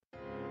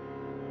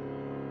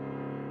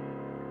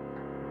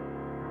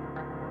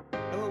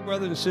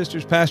Brothers and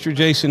sisters, Pastor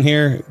Jason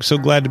here. So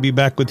glad to be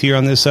back with you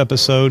on this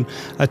episode.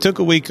 I took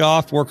a week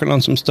off working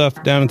on some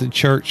stuff down at the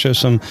church,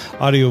 some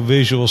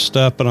audio-visual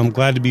stuff, but I'm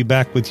glad to be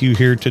back with you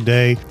here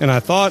today. And I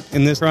thought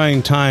in this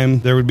trying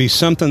time, there would be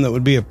something that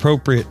would be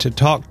appropriate to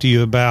talk to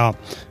you about,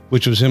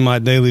 which was in my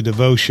daily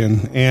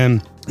devotion.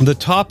 And the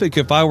topic,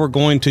 if I were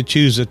going to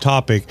choose a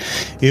topic,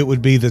 it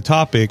would be the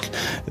topic,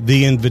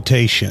 the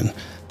invitation.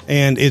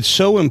 And it's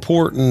so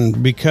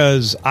important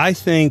because I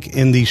think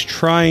in these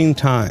trying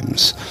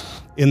times,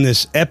 in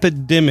this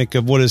epidemic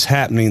of what is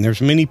happening,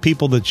 there's many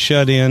people that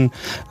shut in.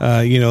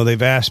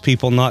 They've asked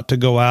people not to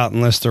go out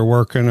unless they're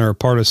working or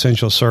part of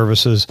essential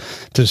services,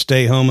 to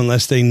stay home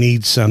unless they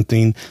need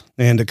something,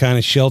 and to kind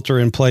of shelter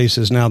in place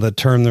is now the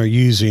term they're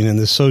using. And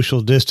the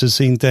social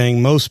distancing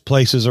thing, most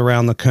places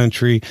around the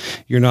country,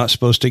 you're not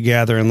supposed to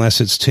gather unless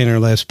it's 10 or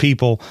less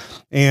people.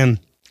 And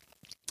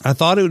I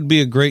thought it would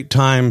be a great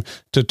time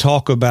to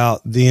talk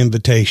about the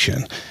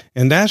invitation.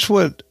 And that's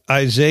what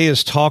Isaiah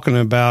is talking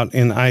about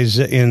in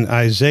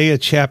Isaiah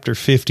chapter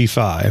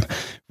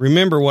 55.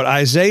 Remember what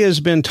Isaiah has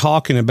been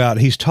talking about.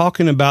 He's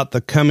talking about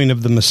the coming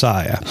of the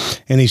Messiah.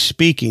 And he's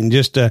speaking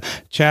just a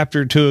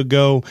chapter or two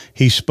ago.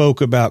 He spoke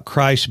about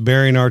Christ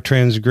bearing our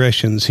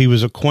transgressions. He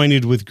was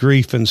acquainted with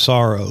grief and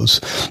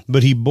sorrows,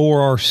 but he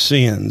bore our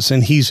sins.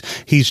 And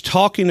he's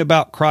talking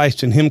about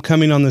Christ and him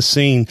coming on the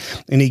scene.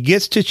 And he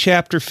gets to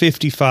chapter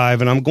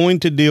 55, and I'm going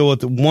to deal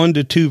with 1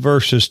 to 2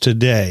 verses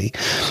today.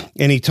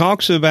 And he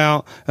talks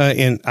about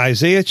in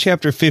Isaiah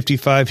chapter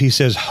 55, he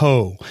says,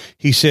 ho.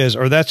 He says,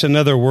 or that's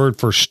another word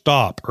for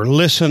stop or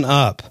listen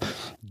up,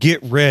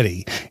 get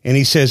ready. And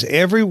he says,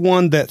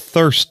 everyone that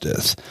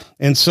thirsteth.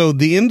 And so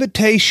the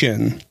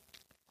invitation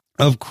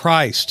of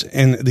Christ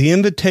and the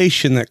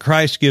invitation that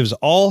Christ gives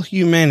all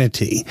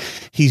humanity,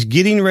 he's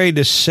getting ready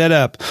to set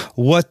up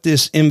what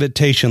this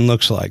invitation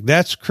looks like.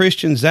 That's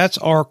Christians. That's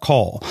our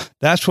call.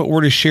 That's what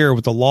we're to share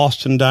with the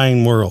lost and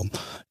dying world.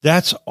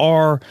 That's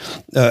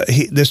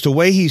that's the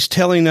way he's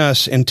telling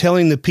us and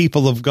telling the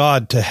people of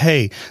God to,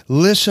 hey,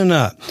 listen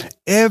up,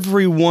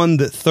 everyone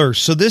that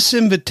thirsts. So this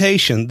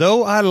invitation,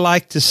 though I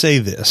like to say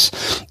this,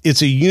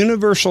 it's a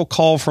universal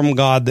call from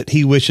God that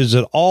he wishes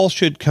that all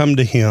should come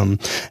to him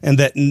and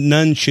that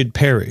none should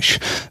perish.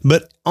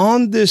 But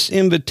on this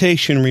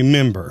invitation,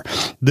 remember,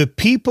 the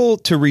people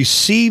to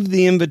receive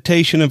the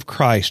invitation of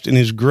Christ and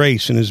his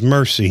grace and his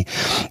mercy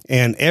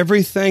and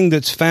everything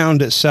that's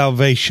found at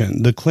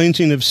salvation, the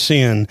cleansing of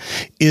sin,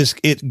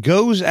 it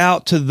goes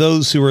out to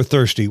those who are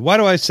thirsty. Why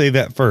do I say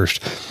that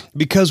first?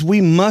 Because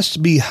we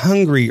must be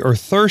hungry or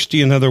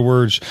thirsty, in other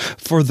words,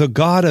 for the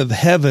God of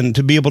heaven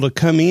to be able to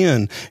come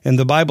in. And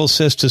the Bible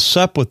says to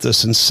sup with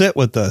us and sit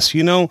with us.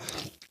 You know,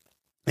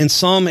 in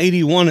Psalm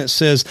 81, it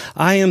says,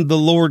 I am the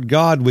Lord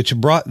God, which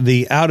brought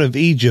thee out of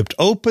Egypt.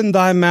 Open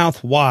thy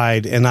mouth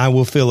wide, and I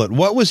will fill it.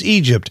 What was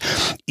Egypt?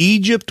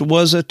 Egypt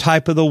was a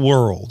type of the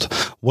world.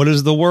 What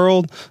is the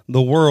world?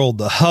 The world,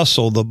 the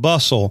hustle, the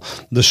bustle,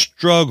 the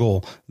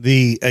struggle,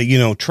 the,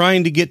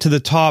 trying to get to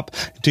the top,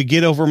 to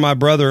get over my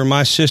brother or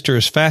my sister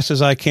as fast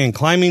as I can,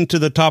 climbing to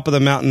the top of the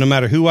mountain, no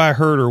matter who I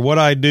hurt or what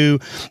I do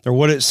or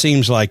what it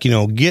seems like,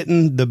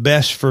 getting the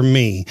best for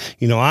me.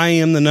 I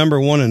am the number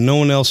one and no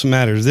one else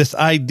matters. This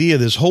idea,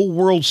 this whole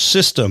world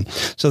system.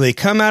 So they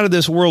come out of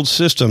this world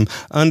system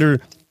under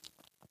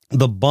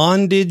the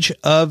bondage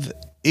of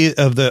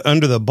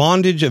under the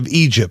bondage of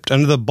Egypt,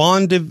 under the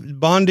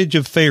bondage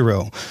of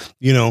Pharaoh.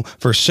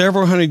 For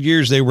several hundred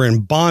years they were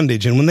in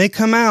bondage, and when they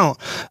come out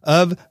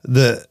of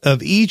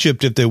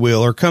Egypt, if they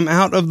will, or come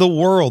out of the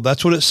world,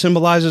 that's what it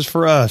symbolizes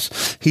for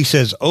us. He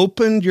says,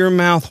 "Open your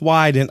mouth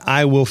wide, and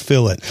I will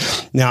fill it."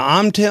 Now,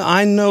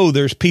 I know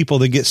there's people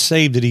that get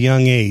saved at a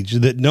young age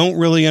that don't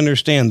really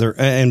understand,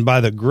 and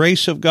by the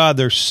grace of God,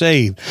 they're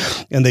saved,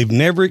 and they've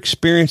never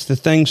experienced the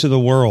things of the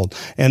world,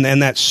 and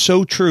that's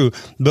so true.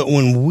 But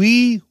when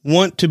we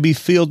want to be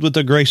filled with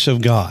the grace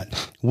of God,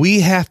 we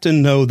have to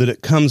know that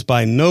it comes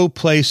by no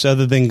place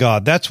other than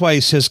God. That's why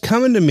he says,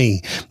 come unto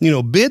me,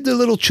 bid the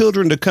little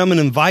children to come and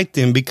invite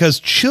them, because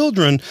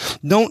children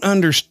don't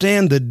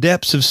understand the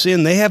depths of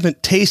sin. They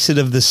haven't tasted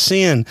of the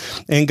sin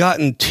and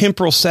gotten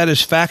temporal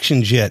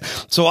satisfactions yet.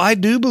 So I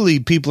do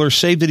believe people are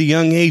saved at a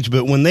young age,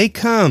 but when they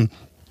come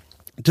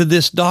to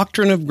this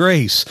doctrine of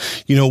grace,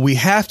 we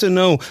have to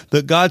know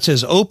that God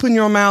says, open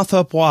your mouth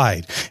up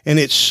wide. And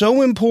it's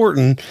so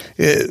important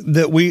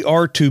that we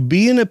are to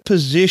be in a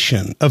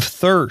position of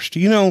thirst.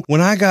 When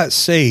I got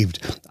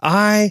saved,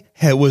 I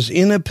was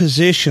in a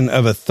position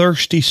of a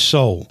thirsty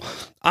soul.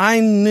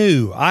 I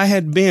knew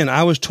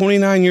I was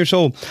 29 years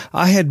old.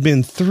 I had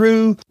been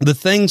through the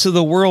things of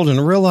the world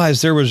and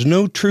realized there was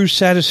no true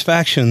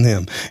satisfaction in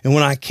them. And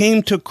when I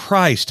came to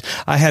Christ,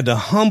 I had to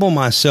humble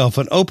myself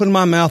and open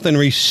my mouth and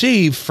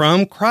receive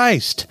from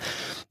Christ.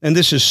 And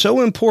this is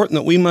so important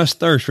that we must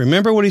thirst.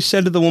 Remember what he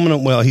said to the woman at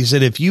the well. He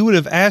said, if you would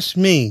have asked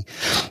me,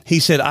 he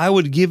said, I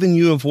would have given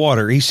you of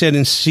water. He said,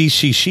 and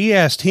she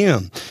asked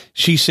him,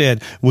 she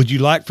said, would you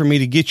like for me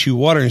to get you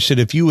water? And he said,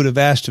 if you would have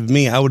asked of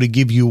me, I would have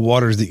given you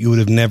waters that you would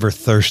have never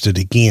thirsted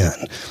again.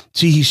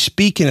 See, he's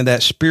speaking of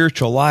that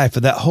spiritual life,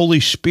 of that Holy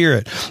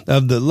Spirit,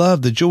 of the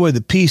love, the joy,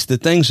 the peace, the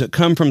things that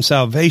come from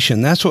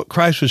salvation. That's what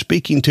Christ was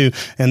speaking to.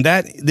 And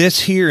this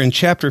here in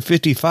chapter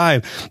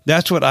 55,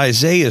 that's what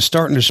Isaiah is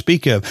starting to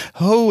speak of.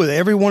 Oh,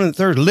 everyone that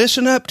thirsts,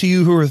 listen up to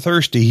you who are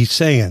thirsty, he's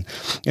saying.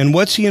 And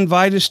what's he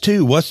invite us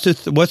to?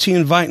 What's he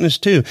inviting us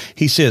to?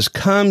 He says,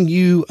 come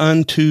you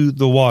unto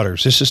the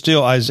waters. This is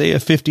still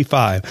Isaiah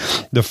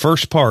 55, the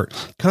first part.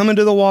 Come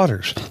into the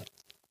waters.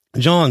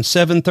 John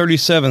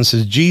 7:37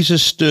 says,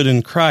 Jesus stood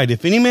and cried,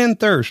 if any man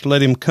thirst,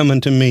 let him come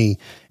unto me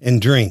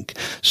and drink.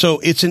 So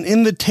it's an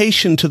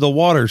invitation to the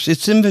waters.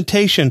 It's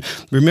invitation.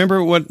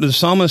 Remember what the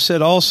psalmist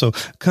said also,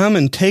 come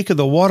and take of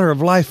the water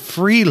of life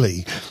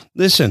freely.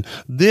 Listen,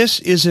 this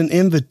is an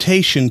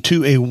invitation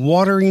to a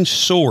watering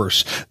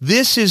source.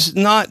 This is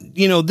not,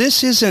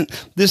 this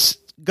isn't this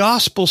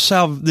gospel,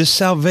 this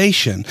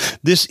salvation,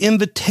 this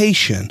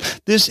invitation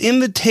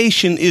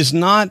is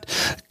not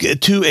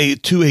to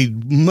a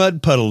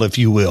mud puddle, if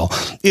you will.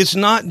 It's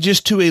not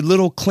just to a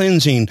little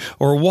cleansing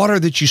or water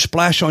that you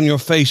splash on your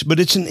face, but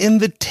it's an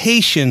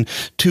invitation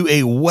to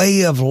a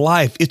way of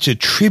life. It's a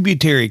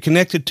tributary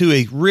connected to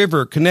a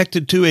river,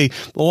 connected to a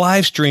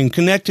life stream,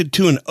 connected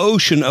to an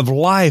ocean of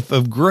life,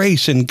 of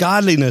grace and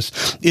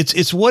godliness.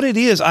 It's what it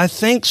is. I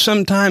think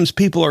sometimes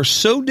people are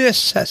so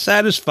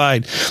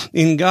dissatisfied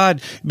in God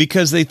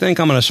because they think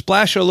I'm going to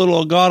splash a little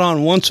of God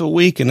on once a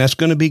week and that's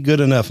going to be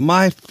good enough.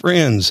 My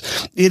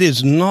friends, it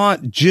is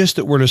not just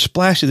that we're to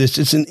splash of this.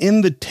 It's an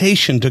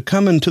invitation to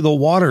come into the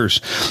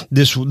waters,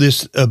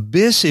 this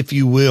abyss, if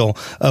you will,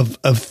 of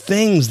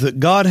things that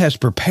God has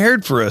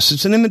prepared for us.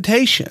 It's an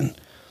invitation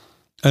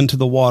unto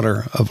the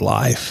water of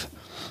life.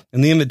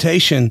 And the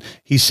invitation,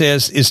 he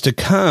says, is to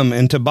come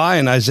and to buy.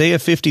 In Isaiah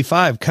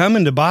 55, come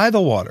and to buy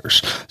the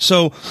waters.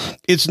 So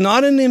it's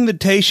not an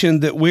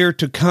invitation that we're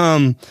to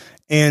come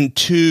and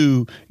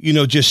to,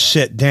 just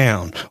sit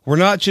down. We're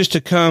not just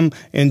to come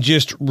and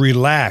just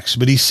relax,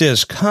 but he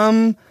says,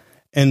 come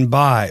and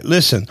buy.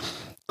 Listen,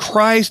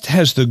 Christ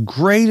has the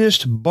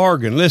greatest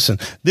bargain. Listen,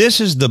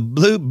 this is the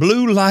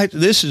blue light.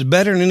 This is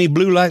better than any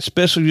blue light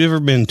special you've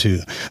ever been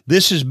to.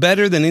 This is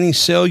better than any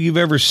sale you've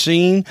ever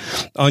seen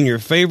on your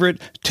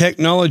favorite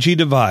technology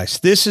device.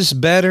 This is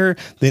better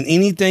than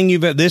anything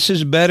this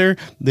is better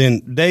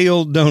than day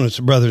old donuts,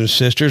 brothers and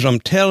sisters. I'm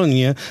telling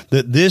you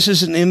that this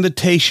is an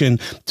invitation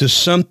to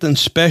something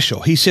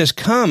special. He says,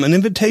 come. An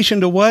invitation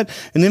to what?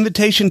 An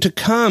invitation to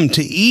come,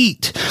 to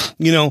eat.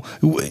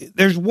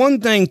 There's one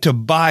thing to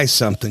buy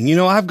something.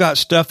 I've got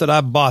stuff that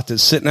I bought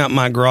that's sitting out in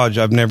my garage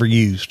I've never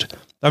used.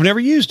 I've never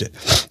used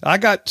it. I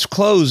got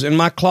clothes in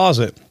my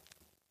closet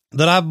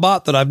that I've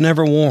bought that I've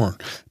never worn.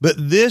 But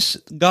this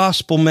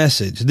gospel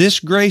message, this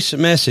grace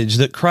message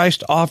that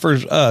Christ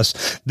offers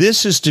us,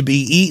 this is to be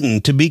eaten,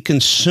 to be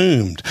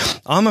consumed.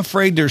 I'm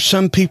afraid there's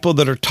some people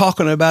that are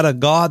talking about a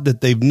God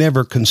that they've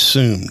never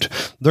consumed.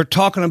 They're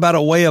talking about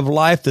a way of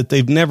life that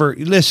they've never,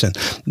 listen,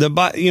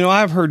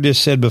 I've heard this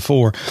said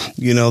before,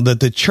 that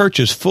the church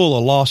is full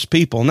of lost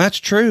people. And that's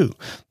true.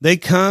 They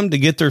come to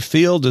get their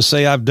fill, to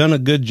say, I've done a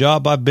good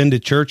job. I've been to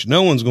church.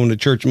 No one's going to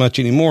church much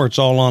anymore. It's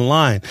all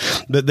online.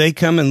 But they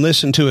come and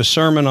listen to a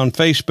sermon on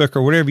Facebook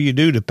or whatever you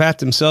do to pat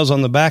themselves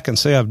on the back and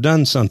say, I've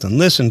done something.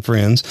 Listen,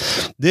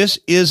 friends, this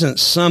isn't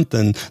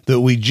something that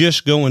we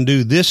just go and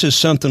do. This is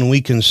something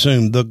we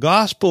consume. The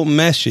gospel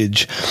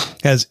message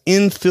has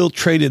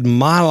infiltrated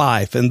my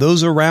life and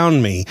those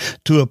around me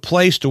to a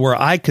place to where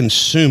I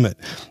consume it.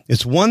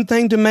 It's one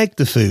thing to make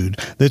the food.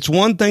 It's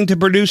one thing to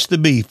produce the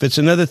beef. It's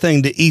another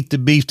thing to eat the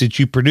beef that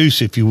you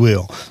produce, if you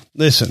will.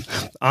 Listen,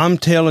 I'm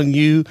telling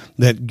you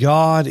that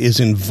God is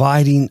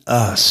inviting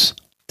us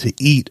to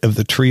eat of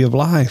the tree of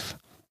life.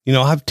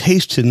 I've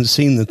tasted and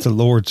seen that the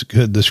Lord's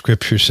good, the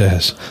scripture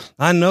says.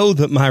 I know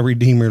that my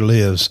Redeemer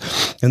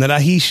lives and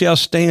that he shall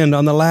stand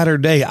on the latter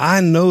day. I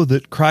know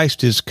that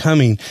Christ is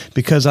coming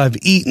because I've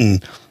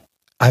eaten,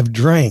 I've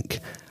drank,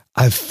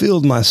 I've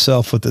filled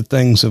myself with the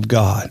things of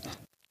God.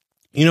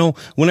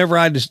 Whenever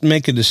I just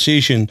make a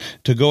decision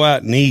to go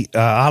out and eat,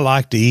 I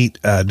like to eat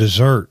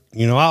dessert.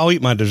 I'll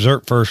eat my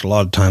dessert first a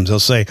lot of times. They'll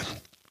say,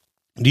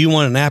 do you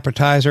want an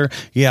appetizer?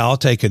 Yeah, I'll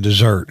take a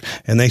dessert.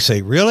 And they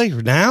say, really?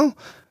 Now?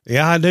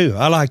 Yeah, I do.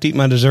 I like to eat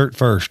my dessert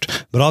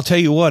first. But I'll tell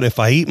you what, if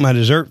I eat my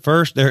dessert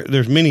first,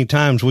 there's many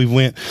times we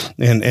went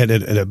and at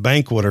a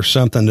banquet or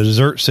something, the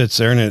dessert sits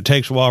there and it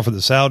takes a while for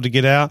the salad to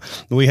get out.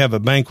 We have a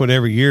banquet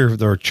every year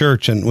with our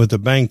church and with the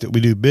bank that we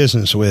do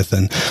business with.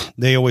 And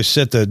they always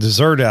set the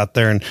dessert out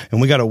there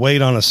and we got to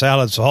wait on a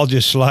salad. So I'll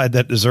just slide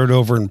that dessert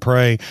over and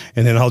pray.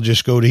 And then I'll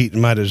just go to eat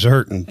my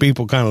dessert. And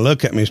people kind of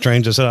look at me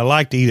strange. I said, I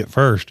like to eat it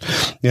first.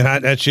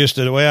 That's just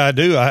the way I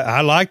do.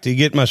 I like to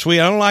get my sweet.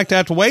 I don't like to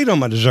have to wait on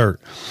my dessert.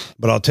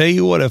 But I'll tell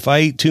you what, if I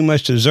eat too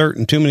much dessert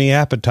and too many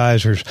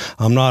appetizers,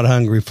 I'm not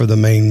hungry for the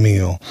main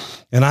meal.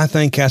 And I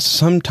think as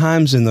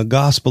sometimes in the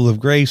gospel of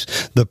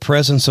grace, the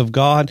presence of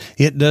God,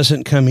 it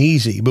doesn't come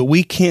easy, but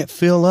we can't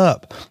fill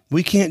up.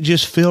 We can't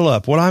just fill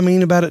up. What I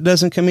mean about it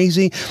doesn't come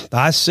easy,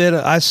 I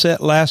sat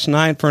last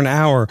night for an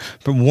hour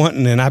from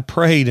wanting, and I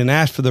prayed and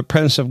asked for the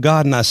presence of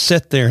God, and I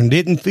sat there and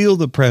didn't feel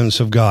the presence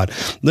of God.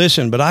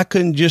 Listen, but I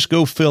couldn't just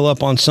go fill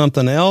up on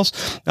something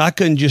else. I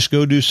couldn't just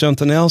go do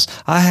something else.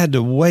 I had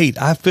to wait.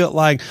 I felt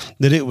like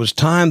that it was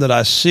time that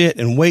I sit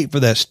and wait for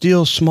that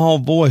still small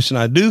voice, and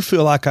I do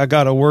feel like I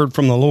got a word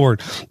from the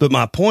Lord. But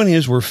my point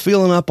is, we're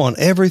filling up on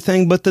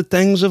everything but the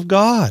things of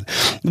God.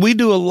 We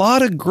do a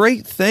lot of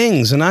great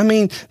things, and I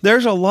mean,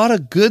 there's a lot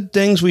of good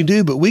things we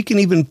do, but we can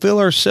even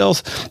fill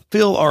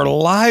our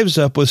lives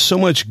up with so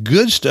much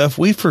good stuff,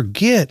 we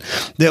forget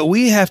that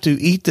we have to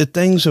eat the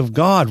things of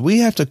God. We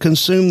have to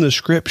consume the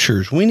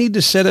scriptures. We need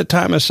to set a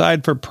time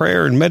aside for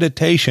prayer and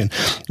meditation.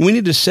 We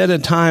need to set a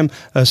time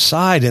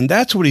aside, and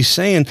that's what he's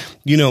saying,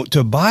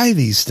 to buy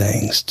these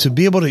things, to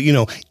be able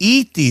to,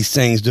 eat these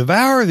things,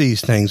 devour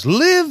these things,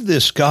 live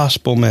this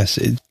gospel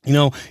message.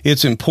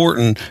 It's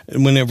important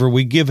whenever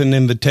we give an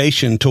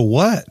invitation to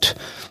what?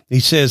 He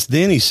says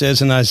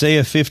in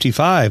Isaiah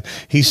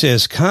 55, he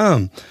says,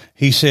 come.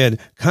 He said,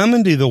 come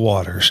into the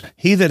waters,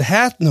 he that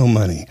hath no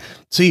money.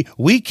 See,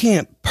 we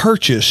can't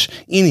purchase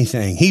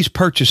anything. He's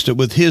purchased it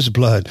with his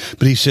blood.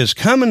 But he says,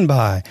 come and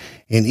buy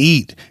and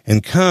eat,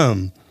 and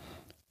come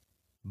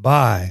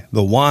buy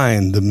the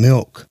wine, the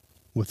milk,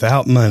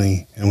 without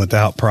money and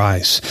without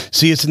price.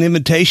 See, it's an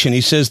invitation.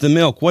 He says the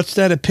milk. What's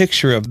that a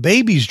picture of?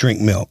 Babies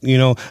drink milk.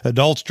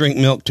 Adults drink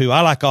milk too.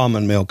 I like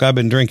almond milk. I've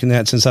been drinking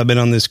that since I've been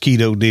on this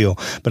keto deal.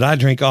 But I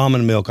drink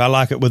almond milk. I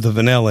like it with the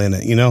vanilla in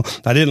it.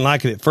 I didn't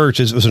like it at first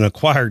as it was an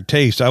acquired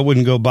taste. I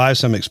wouldn't go buy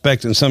some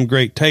expecting some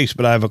great taste,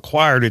 but I've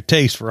acquired a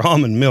taste for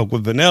almond milk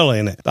with vanilla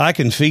in it. I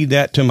can feed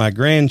that to my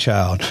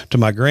grandchild, to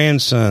my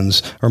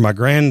grandsons, or my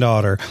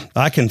granddaughter.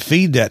 I can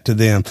feed that to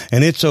them,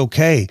 and it's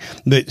okay.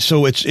 But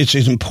so it's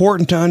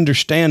important to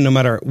understand, no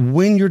matter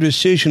when your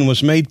decision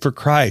was made for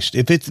Christ,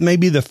 if it's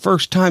maybe the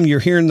first time you're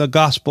hearing the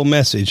gospel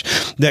message,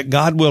 that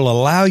God will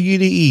allow you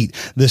to eat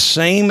the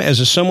same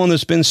as someone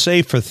that's been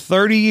saved for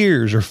 30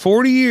 years or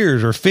 40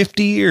 years or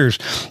 50 years,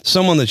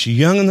 someone that's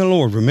young in the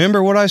Lord.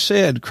 Remember what I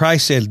said?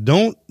 Christ said,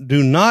 do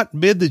not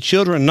bid the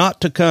children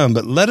not to come,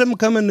 but let them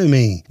come unto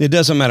me. It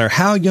doesn't matter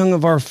how young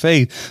of our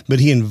faith, but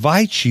he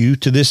invites you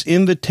to this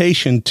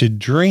invitation to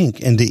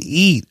drink and to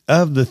eat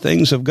of the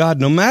things of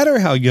God, no matter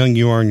how young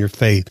you are in your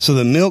faith. So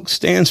the milk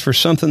stands for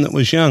something that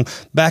was young.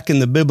 Back in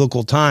the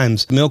biblical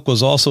times, milk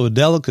was also a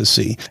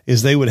delicacy,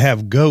 is they would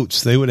have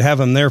goats. They would have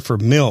them there for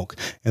milk,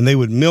 and they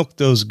would milk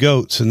those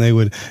goats, and they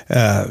would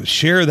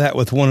share that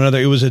with one another.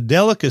 It was a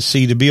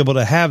delicacy to be able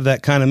to have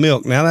that kind of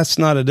milk. Now, that's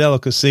not a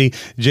delicacy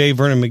J.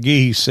 Vernon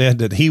McGee said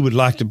that he would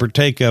like to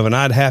partake of, and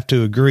I'd have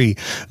to agree.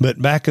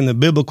 But back in the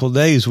biblical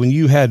days, when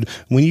you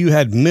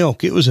had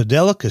milk, it was a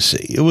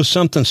delicacy. It was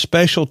something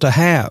special to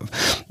have.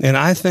 And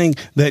I think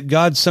that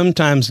God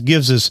sometimes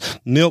gives us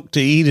milk to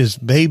eat as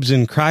babes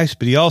in Christ,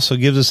 but he also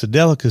gives us a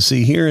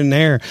delicacy here and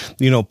there.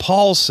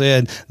 Paul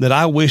said that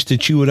I wish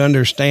that you would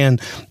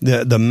understand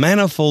the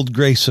manifold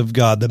grace of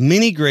God, the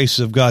many graces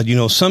of God.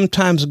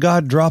 Sometimes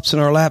God drops in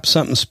our lap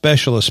something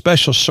special, a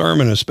special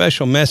sermon, a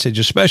special message,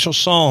 a special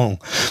song,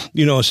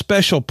 a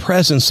special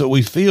presence that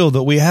we feel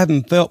that we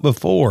haven't felt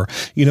before.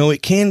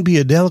 It can be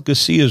a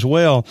delicacy as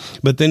well.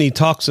 But then he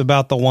talks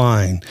about the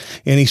wine,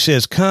 and he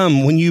says,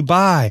 come, when you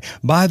buy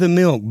the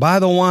milk, buy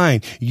the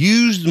wine,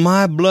 use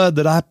my blood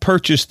that I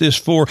purchased this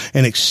for,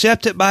 and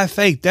accept it by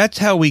faith. That's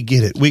how we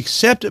get it. We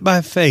accept it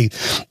by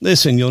faith.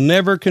 Listen, you'll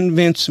never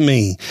convince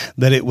me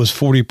that it was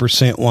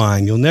 40%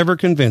 wine. You'll never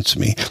convince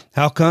me.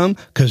 How come?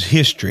 Because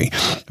history.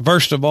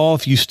 First of all,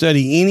 if you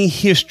study any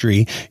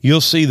history,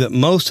 you'll see that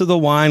most of the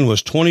wine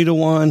was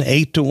 20-1,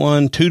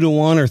 8-1,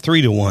 2-1, or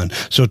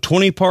 3-1. So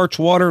 20 parts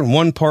water and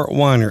 1 part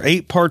wine, or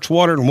 8 parts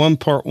water and 1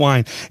 part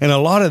wine. And a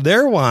lot of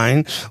their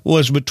wine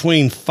was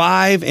between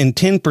 5 and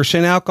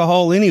 10%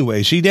 alcohol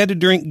anyway. So you'd had to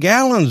drink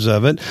gallons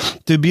of it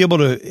to be able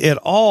to at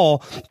all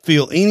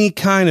feel any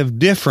kind of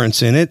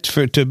difference in it,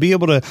 to be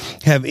able to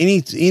have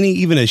any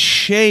even a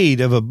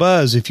shade of a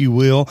buzz, if you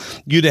will.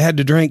 You'd have had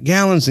to drink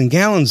gallons and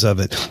gallons of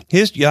it.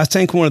 I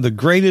think one of the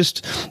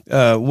greatest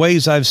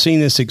ways I've seen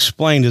this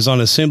explained is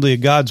on Assembly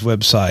of God's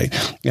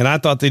website, and I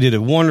thought they did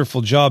a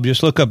wonderful job.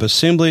 Just look up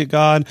Assembly of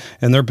God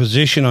and their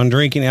position on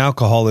drinking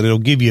alcohol, and it'll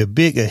give you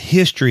a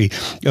history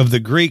of the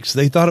Greeks.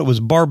 They thought it was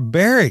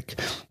barbaric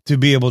to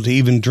be able to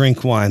even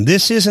drink wine.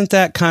 This isn't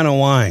that kind of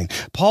wine.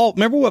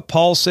 Remember what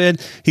Paul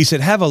said? He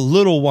said, have a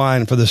little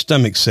wine for the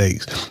stomach's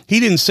sake. He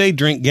didn't say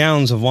drink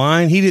gallons of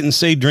wine. He didn't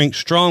say drink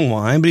strong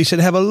wine, but he said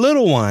have a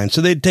little wine. So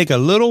they'd take a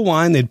little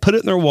wine, they'd put it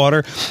in their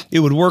water.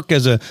 It would work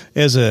as a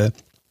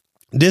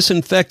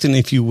disinfectant,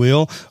 if you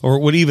will, or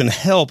it would even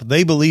help.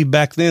 They believed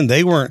back then.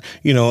 They weren't,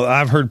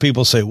 I've heard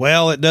people say,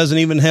 well, it doesn't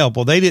even help.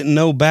 Well, they didn't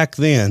know back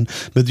then,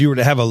 but you were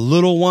to have a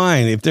little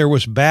wine. If there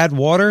was bad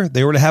water,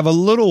 they were to have a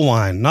little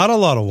wine, not a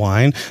lot of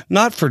wine,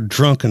 not for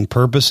drunken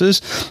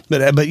purposes,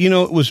 but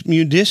it was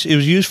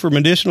used for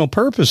medicinal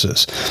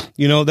purposes.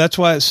 That's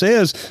why it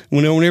says,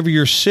 whenever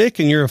you're sick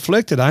and you're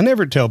afflicted, I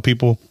never tell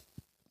people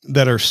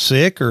that are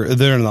sick or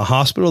they're in the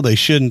hospital, they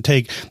shouldn't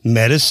take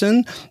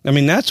medicine. I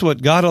mean, that's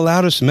what God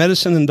allowed us,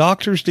 medicine and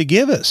doctors, to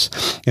give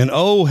us. And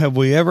oh, have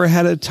we ever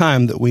had a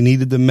time that we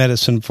needed the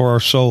medicine for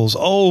our souls?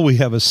 Oh, we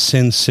have a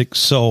sin-sick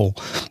soul.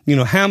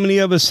 How many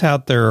of us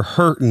out there are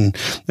hurting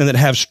and that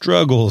have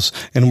struggles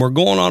and we're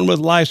going on with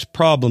life's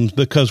problems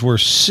because we're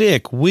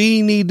sick?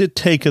 We need to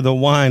take of the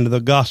wine of the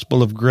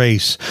gospel of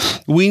grace.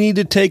 We need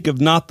to take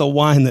of not the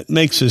wine that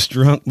makes us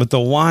drunk, but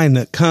the wine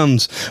that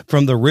comes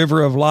from the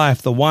river of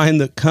life, the wine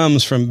that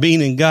comes from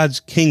being in God's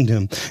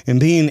kingdom and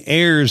being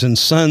heirs and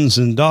sons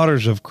and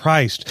daughters of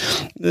Christ.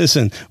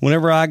 Listen,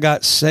 whenever I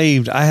got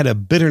saved, I had a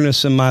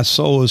bitterness in my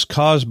soul. It was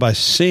caused by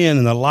sin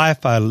and the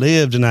life I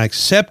lived, and I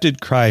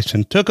accepted Christ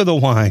and took of the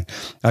wine.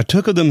 I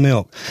took of the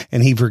milk,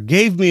 and he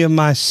forgave me of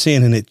my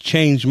sin, and it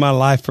changed my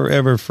life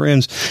forever.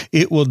 Friends,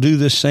 it will do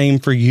the same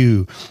for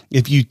you.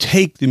 If you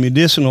take the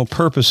medicinal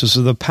purposes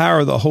of the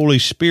power of the Holy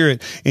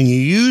Spirit and you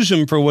use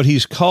them for what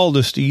he's called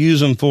us to use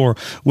them for,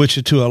 which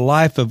is to a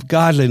life of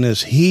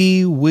godliness,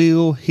 he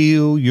will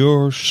heal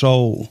your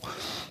soul.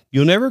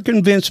 You'll never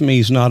convince me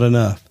he's not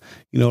enough.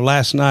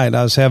 Last night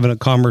I was having a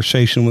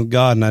conversation with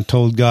God, and I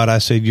told God, I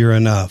said, you're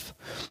enough.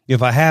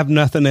 If I have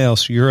nothing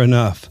else, you're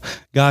enough.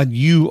 God,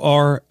 you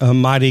are a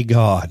mighty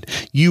God.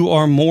 You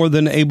are more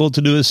than able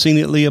to do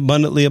exceedingly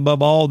abundantly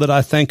above all that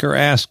I think or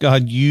ask.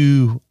 God,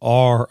 you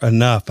are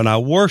enough. And I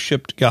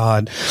worshiped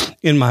God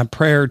in my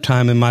prayer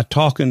time, in my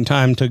talking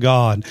time to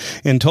God,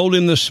 and told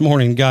him this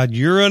morning, God,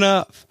 you're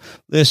enough.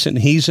 Listen,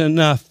 he's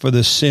enough for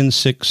the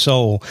sin-sick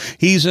soul.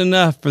 He's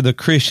enough for the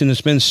Christian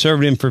that's been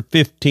serving him for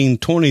 15,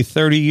 20,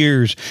 30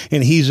 years.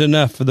 And he's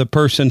enough for the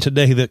person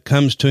today that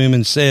comes to him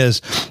and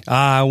says,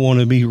 I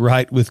want to be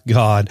right with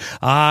God.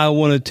 I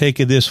want to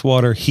take of this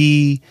water.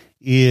 He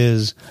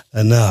is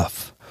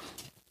enough.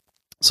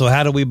 So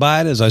how do we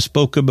buy it? As I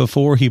spoke of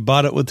before, he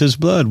bought it with his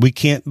blood. We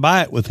can't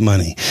buy it with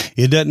money.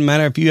 It doesn't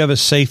matter if you have a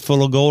safe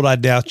full of gold. I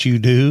doubt you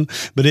do.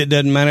 But it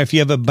doesn't matter if you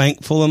have a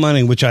bank full of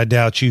money, which I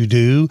doubt you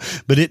do.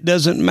 But it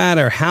doesn't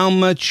matter how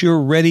much you're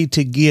ready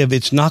to give.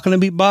 It's not going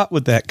to be bought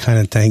with that kind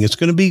of thing. It's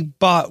going to be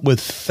bought with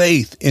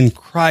faith in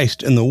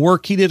Christ and the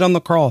work he did on the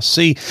cross.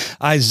 See,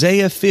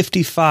 Isaiah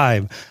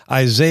 55,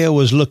 Isaiah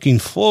was looking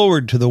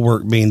forward to the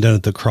work being done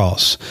at the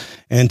cross.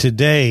 And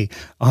today,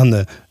 on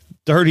the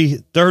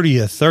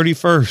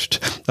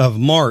 31st of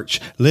March,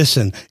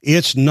 listen,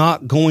 it's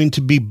not going to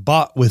be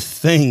bought with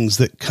things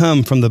that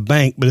come from the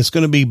bank, but it's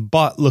going to be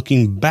bought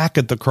looking back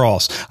at the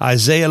cross.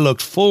 Isaiah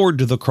looked forward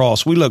to the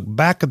cross. We look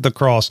back at the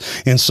cross.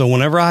 And so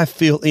whenever I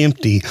feel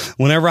empty,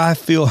 whenever I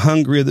feel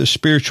hungry of the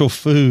spiritual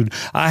food,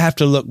 I have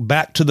to look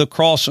back to the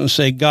cross and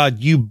say, God,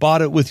 you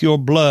bought it with your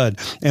blood.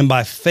 And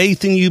by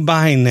faith in you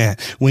buying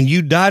that, when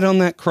you died on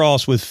that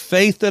cross, with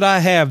faith that I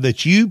have,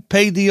 that you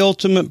paid the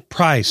ultimate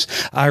price,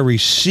 I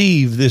receive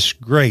this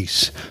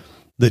grace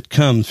that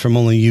comes from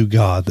only you,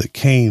 God, that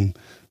came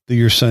through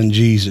your son,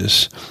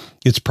 Jesus.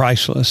 It's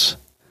priceless.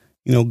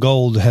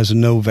 Gold has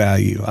no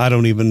value. I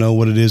don't even know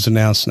what it is an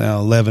ounce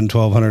now,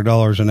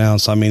 $1,200 an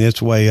ounce. I mean,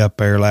 it's way up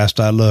there last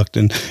I looked,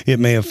 and it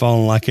may have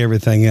fallen like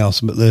everything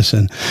else. But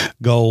listen,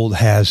 gold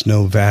has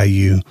no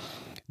value.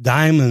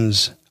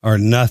 Diamonds are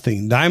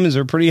nothing. Diamonds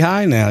are pretty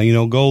high now.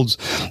 Gold's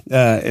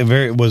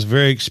was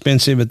very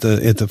expensive at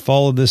the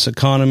fall of this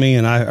economy,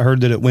 and I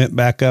heard that it went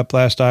back up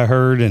last I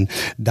heard. And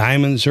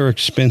diamonds are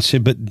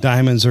expensive, but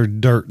diamonds are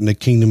dirt in the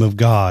kingdom of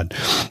God.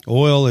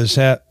 Oil has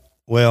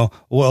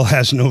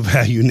no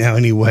value now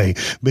anyway,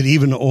 but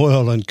even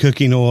oil and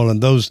cooking oil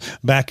and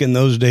back in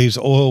those days,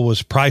 oil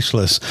was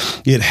priceless.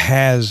 It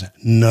has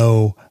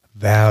no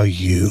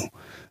value.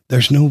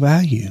 There's no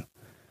value.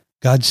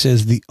 God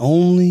says the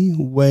only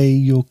way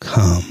you'll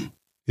come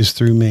is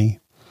through me.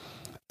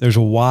 There's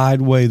a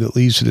wide way that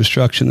leads to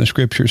destruction, the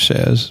scripture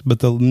says, but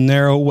the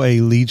narrow way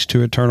leads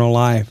to eternal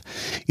life.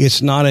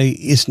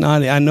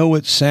 I know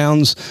it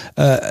sounds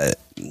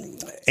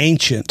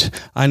ancient.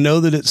 I know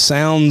that it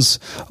sounds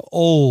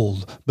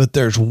old, but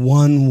there's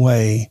one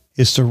way.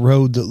 It's the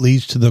road that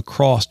leads to the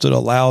cross that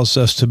allows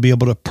us to be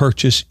able to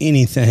purchase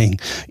anything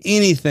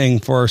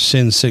for our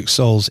sin-sick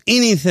souls,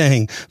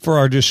 anything for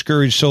our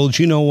discouraged souls.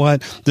 You know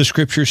what? The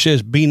scripture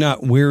says, be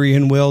not weary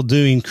in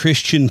well-doing.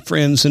 Christian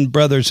friends and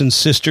brothers and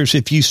sisters,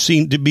 if you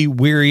seem to be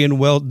weary in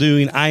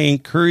well-doing, I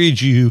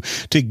encourage you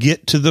to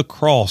get to the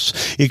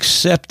cross,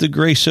 accept the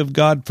grace of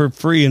God for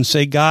free, and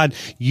say, God,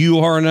 you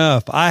are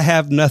enough. I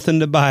have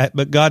nothing to buy it,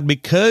 but God,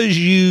 because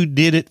you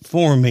did it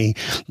for me,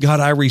 God,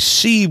 I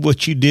receive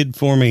what you did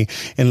for me.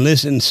 And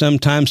listen,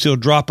 sometimes he'll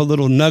drop a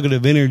little nugget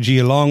of energy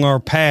along our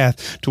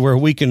path to where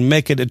we can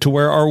make it to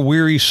where our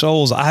weary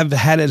souls, I've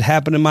had it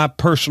happen in my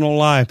personal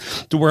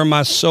life to where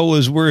my soul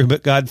is weary,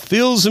 but God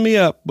fills me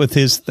up with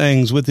his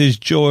things, with his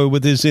joy,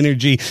 with his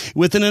energy,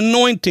 with an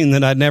anointing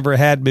that I never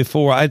had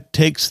before. It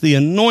takes the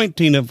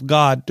anointing of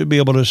God to be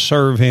able to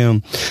serve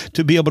him,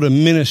 to be able to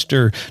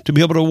minister, to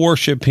be able to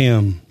worship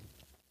him.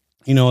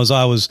 You know, as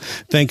I was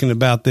thinking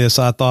about this,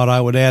 I thought I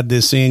would add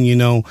this in. You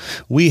know,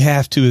 we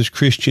have to, as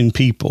Christian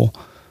people,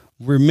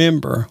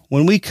 remember,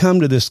 when we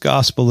come to this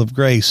gospel of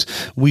grace,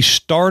 we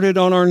started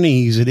on our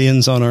knees, it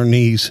ends on our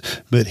knees.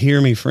 But hear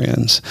me,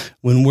 friends,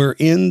 when we're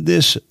in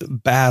this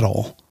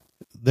battle,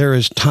 there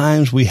is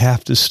times we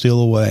have to steal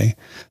away.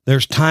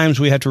 There's times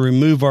we have to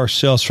remove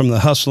ourselves from the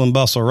hustle and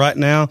bustle. Right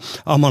now,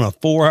 I'm on a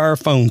 4-hour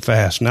phone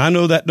fast. Now, I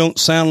know that don't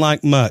sound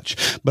like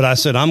much, but I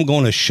said I'm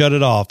going to shut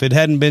it off. It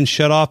hadn't been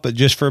shut off, but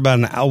just for about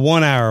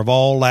 1 hour of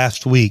all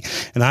last week.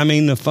 And I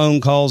mean, the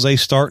phone calls, they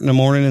start in the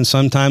morning and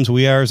sometimes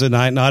wee hours at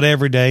night, not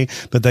every day,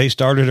 but they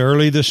started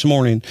early this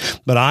morning.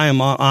 But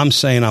I'm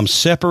saying I'm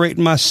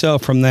separating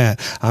myself from that.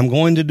 I'm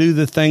going to do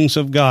the things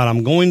of God.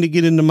 I'm going to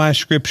get into my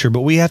scripture,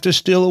 but we have to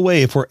steal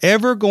away. If we're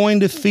ever going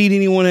to feed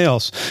anyone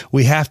else,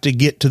 we have to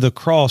get to the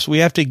cross. We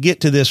have to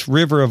get to this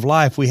river of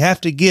life. We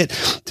have to get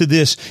to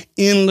this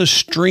endless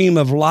stream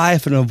of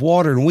life and of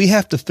water, and we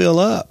have to fill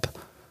up,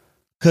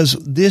 because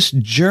this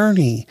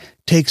journey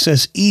takes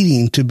us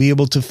eating to be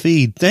able to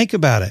feed. Think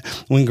about it.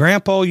 When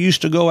Grandpa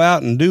used to go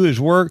out and do his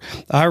work,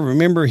 I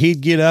remember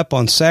he'd get up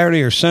on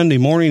Saturday or Sunday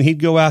morning.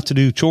 He'd go out to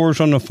do chores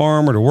on the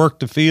farm or to work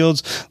the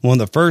fields. One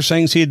of the first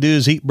things he'd do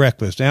is eat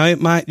breakfast. Now, it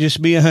might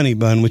just be a honey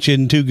bun, which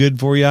isn't too good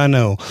for you, I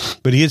know.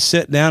 But he'd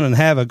sit down and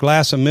have a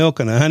glass of milk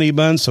and a honey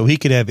bun so he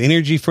could have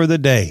energy for the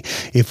day.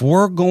 If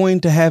we're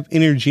going to have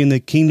energy in the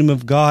kingdom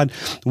of God,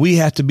 we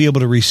have to be able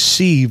to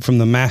receive from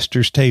the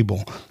master's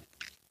table.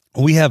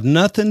 We have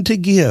nothing to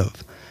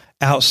give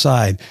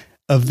outside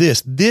of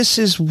this. This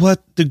is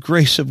what the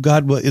grace of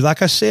God will,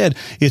 like I said,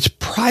 it's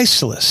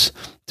priceless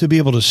to be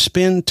able to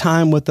spend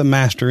time with the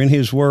master in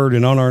his word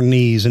and on our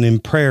knees and in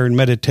prayer and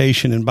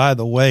meditation. And by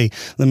the way,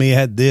 let me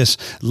add this.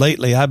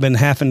 Lately, I've been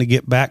having to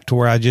get back to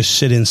where I just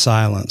sit in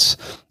silence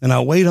and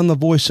I wait on the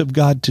voice of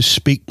God to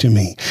speak to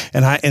me.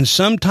 And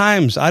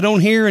sometimes I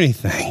don't hear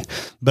anything,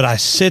 but I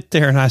sit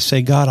there and I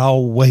say, God,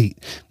 I'll wait.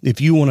 If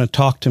you want to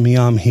talk to me,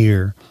 I'm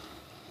here.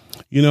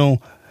 You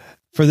know,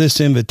 for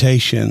this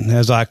invitation,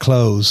 as I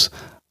close,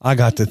 I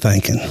got to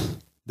thinking,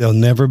 there'll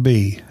never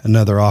be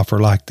another offer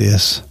like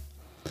this.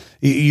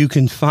 You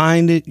can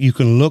find it, you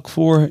can look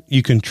for it,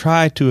 you can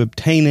try to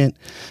obtain it,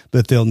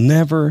 but there'll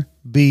never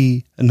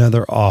be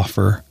another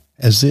offer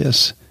as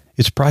this.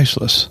 It's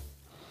priceless.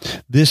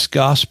 This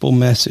gospel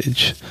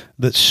message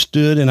that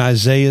stood in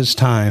Isaiah's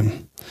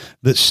time,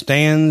 that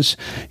stands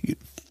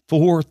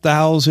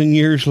 4,000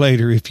 years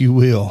later, if you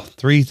will,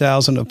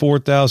 3,000 to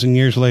 4,000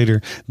 years later,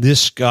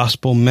 this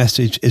gospel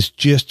message is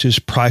just as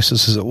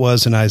priceless as it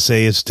was in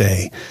Isaiah's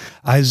day.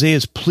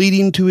 Isaiah's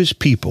pleading to his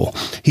people.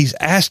 He's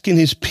asking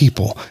his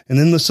people. And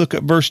then let's look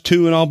at verse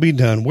 2 and I'll be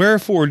done.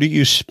 Wherefore do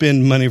you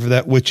spend money for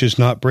that which is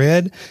not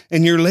bread,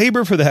 and your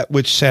labor for that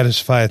which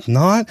satisfieth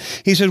not?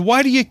 He said,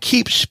 why do you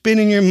keep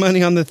spending your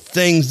money on the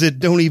things that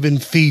don't even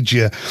feed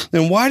you?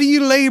 And why do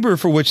you labor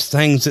for which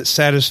things that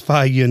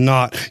satisfy you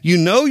not? You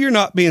know you're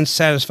not being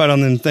satisfied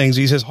on them things.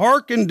 He says,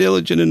 hearken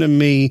diligent unto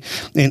me,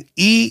 and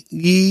eat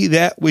ye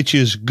that which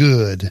is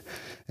good,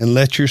 and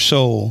let your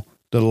soul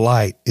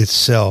delight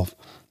itself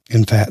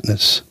in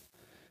fatness.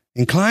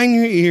 Incline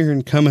your ear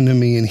and come unto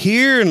me, and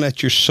hear, and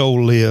let your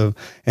soul live,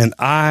 and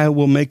I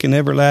will make an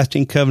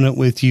everlasting covenant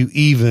with you,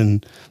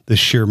 even the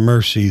sure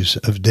mercies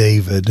of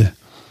David.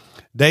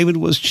 David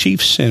was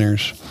chief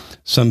sinners,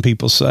 some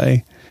people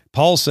say.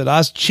 Paul said, I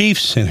was chief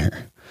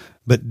sinner.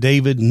 But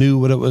David knew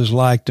what it was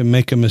like to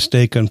make a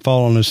mistake and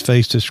fall on his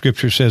face. The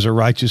scripture says a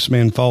righteous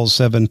man falls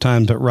 7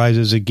 times but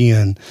rises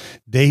again.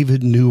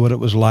 David knew what it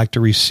was like to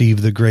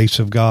receive the grace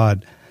of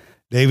God.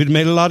 David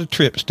made a lot of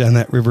trips down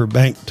that river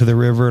bank to the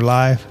river of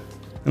life.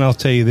 And I'll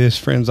tell you this,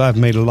 friends, I've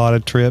made a lot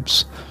of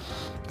trips.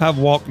 I've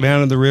walked down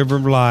to the river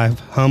of life,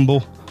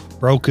 humble,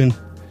 broken,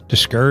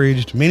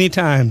 discouraged many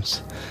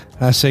times.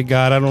 I say,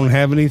 God, I don't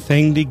have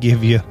anything to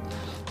give you.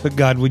 But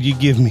God, would you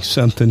give me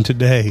something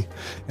today?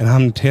 And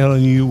I'm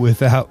telling you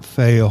without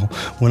fail,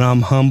 when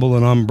I'm humble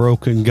and I'm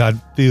broken,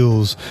 God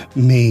fills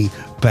me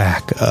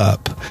back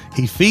up.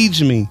 He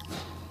feeds me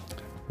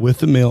with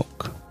the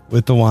milk,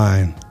 with the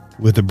wine,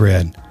 with the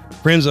bread.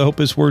 Friends, I hope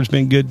this word's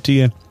been good to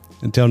you.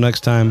 Until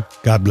next time,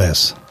 God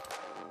bless.